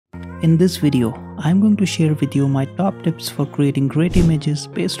In this video, I'm going to share with you my top tips for creating great images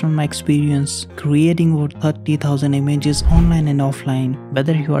based on my experience creating over 30,000 images online and offline.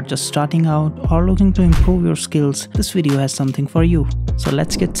 Whether you are just starting out or looking to improve your skills, this video has something for you. So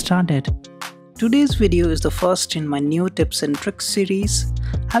let's get started. Today's video is the first in my new tips and tricks series.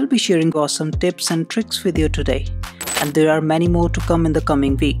 I'll be sharing awesome tips and tricks with you today, and there are many more to come in the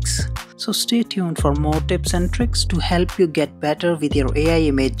coming weeks. So stay tuned for more tips and tricks to help you get better with your AI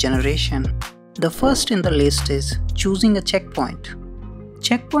image generation. The first in the list is choosing a checkpoint.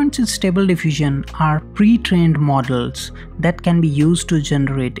 Checkpoints in Stable Diffusion are pre-trained models that can be used to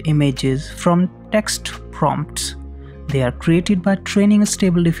generate images from text prompts. They are created by training a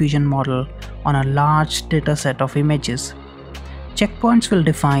Stable Diffusion model on a large dataset of images. Checkpoints will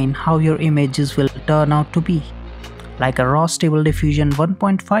define how your images will turn out to be. Like a raw Stable Diffusion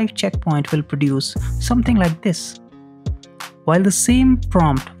 1.5 checkpoint will produce something like this, while the same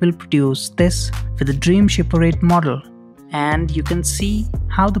prompt will produce this with a Dream Shaper 8 model. And you can see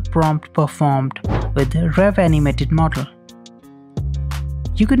how the prompt performed with the Rev animated model.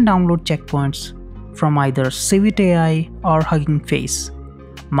 You can download checkpoints from either Civit AI or Hugging Face.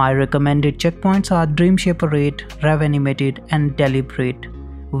 My recommended checkpoints are Dream Shaper 8, Rev animated, and Deliberate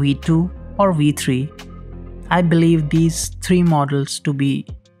V2 or V3. I believe these three models to be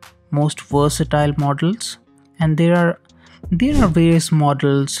most versatile models, and there are various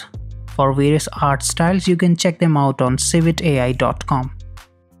models for various art styles. You can check them out on civitai.com.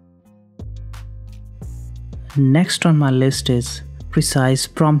 Next on my list is precise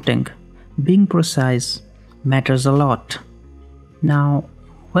prompting. Being precise matters a lot. Now,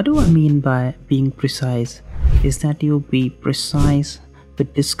 what do I mean by being precise? Is that you be precise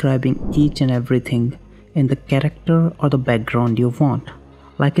with describing each and everything in the character or the background you want.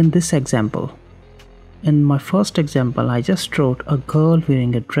 Like in this example. In my first example, I just wrote a girl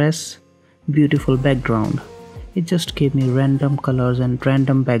wearing a dress, beautiful background. It just gave me random colors and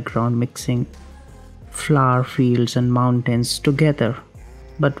random background mixing flower fields and mountains together.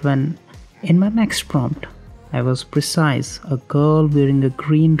 But when in my next prompt, I was precise, a girl wearing a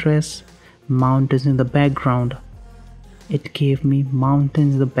green dress, mountains in the background. It gave me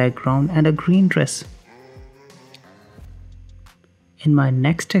mountains in the background and a green dress. In my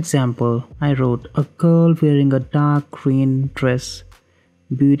next example, I wrote a girl wearing a dark green dress,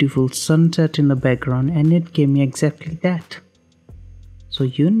 beautiful sunset in the background, and it gave me exactly that. So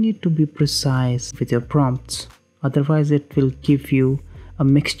you need to be precise with your prompts, otherwise it will give you a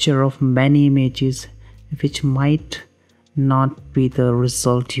mixture of many images which might not be the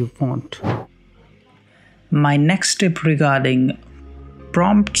result you want. My next tip regarding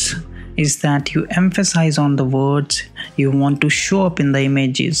prompts is that you emphasize on the words you want to show up in the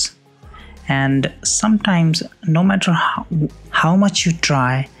images, and sometimes no matter how much you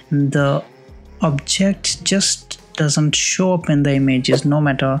try, the object just doesn't show up in the images no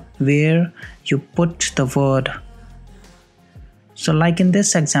matter where you put the word. So like in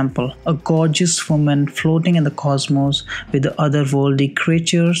this example, a gorgeous woman floating in the cosmos with the otherworldly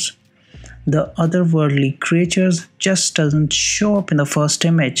creatures. The otherworldly creatures just doesn't show up in the first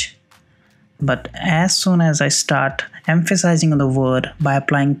image. But as soon as I start emphasizing on the word by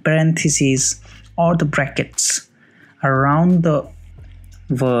applying parentheses or the brackets around the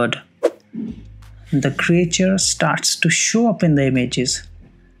word, the creature starts to show up in the images.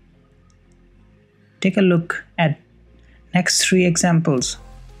 Take a look at next three examples.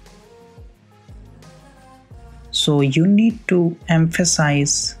 So you need to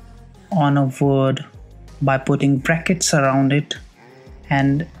emphasize on a word by putting brackets around it,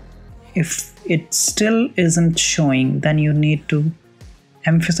 and if it still isn't showing, then you need to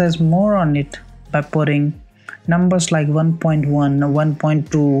emphasize more on it by putting numbers like 1.1,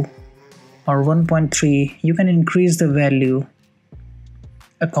 1.2 or 1.3. You can increase the value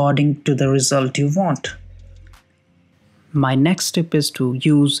according to the result you want. My next tip is to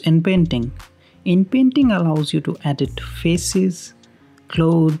use Inpainting. Inpainting allows you to edit faces,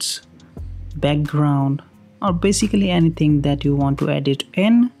 clothes, background, or basically anything that you want to edit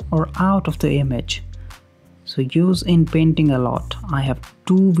in or out of the image. So use Inpainting a lot. I have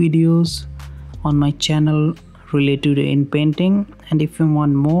 2 videos on my channel related to Inpainting, and if you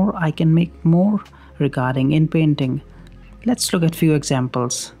want more, I can make more regarding Inpainting. Let's look at few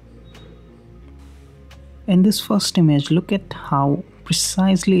examples. In this first image, look at how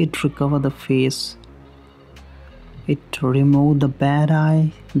precisely it recovered the face. It removed the bad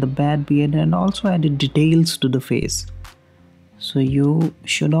eye, the bad beard, and also added details to the face. So you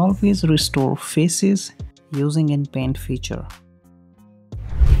should always restore faces using Inpaint feature.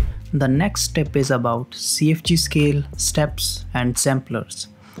 The next step is about CFG scale, steps, and samplers.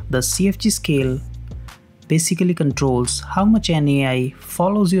 The CFG scale basically controls how much an AI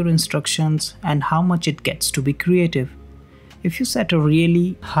follows your instructions and how much it gets to be creative. If you set a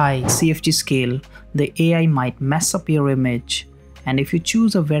really high CFG scale, the AI might mess up your image, and if you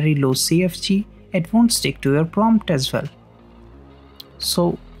choose a very low CFG, it won't stick to your prompt as well.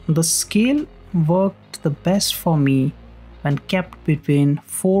 So the scale worked the best for me when kept between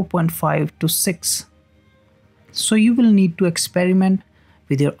 4.5 to 6. So you will need to experiment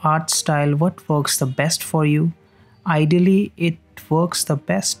with your art style, what works the best for you. Ideally, it works the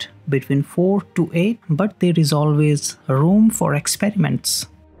best between 4 to 8, but there is always room for experiments.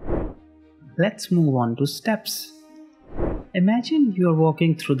 Let's move on to steps. Imagine you are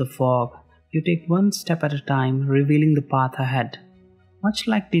walking through the fog. You take one step at a time, revealing the path ahead. Much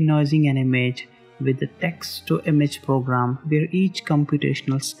like denoising an image with the text-to-image program, where each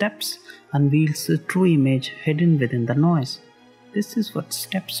computational steps unveils the true image hidden within the noise. This is what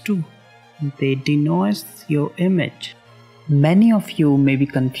steps do. They denoise your image. Many of you may be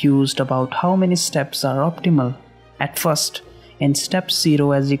confused about how many steps are optimal. At first, in step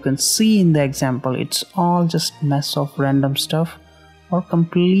 0, as you can see in the example, it's all just mess of random stuff or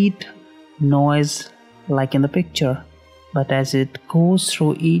complete noise like in the picture. But as it goes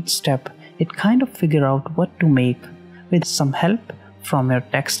through each step, it kind of figures out what to make with some help from your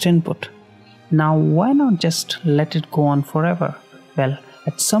text input. Now why not just let it go on forever? Well,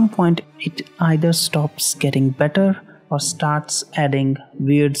 at some point it either stops getting better or starts adding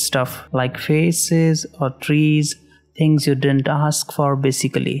weird stuff like faces or trees, things you didn't ask for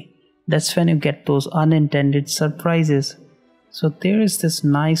basically. That's when you get those unintended surprises. So there is this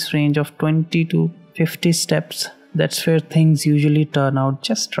nice range of 20 to 50 steps. That's where things usually turn out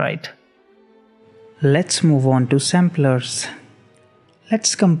just right. Let's move on to samplers.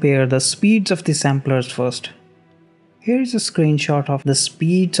 Let's compare the speeds of the samplers first. Here is a screenshot of the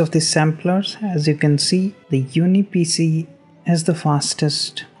speeds of the samplers. As you can see, the UniPC is the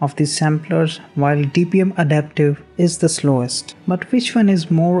fastest of the samplers while DPM adaptive is the slowest. But which one is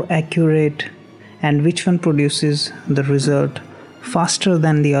more accurate and which one produces the result faster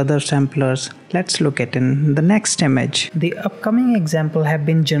than the other samplers? Let's look at in the next image. The upcoming example have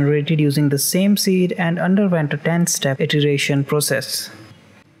been generated using the same seed and underwent a 10-step iteration process.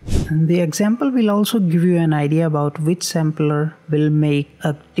 The example will also give you an idea about which sampler will make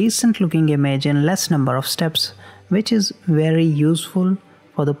a decent looking image in less number of steps, which is very useful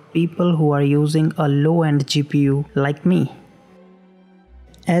for the people who are using a low-end GPU like me.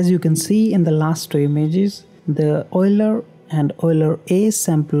 As you can see in the last two images, the Euler and Euler A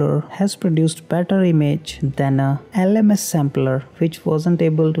sampler has produced better image than a LMS sampler, which wasn't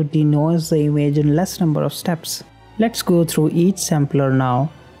able to denoise the image in less number of steps. Let's go through each sampler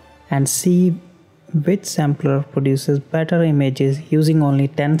now and see which sampler produces better images using only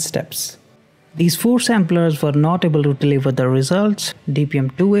 10 steps. These 4 samplers were not able to deliver the results: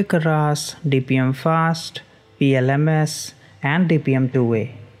 DPM 2A Keras, DPM Fast, PLMS and DPM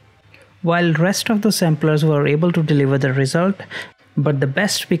 2A. While rest of the samplers were able to deliver the result, but the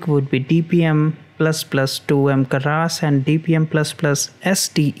best pick would be DPM++ 2M Keras and DPM++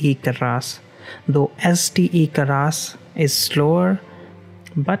 STE Keras, though STE Keras is slower,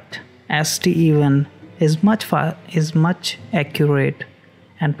 but STE1 is much accurate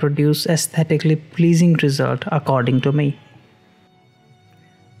and produce aesthetically pleasing result according to me.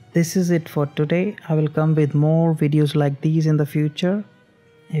 This is it for today. I will come with more videos like these in the future.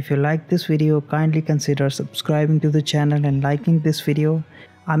 If you like this video, kindly consider subscribing to the channel and liking this video.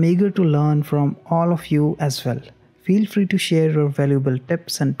 I'm eager to learn from all of you as well. Feel free to share your valuable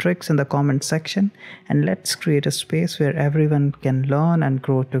tips and tricks in the comment section, and let's create a space where everyone can learn and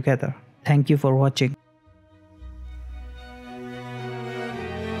grow together. Thank you for watching.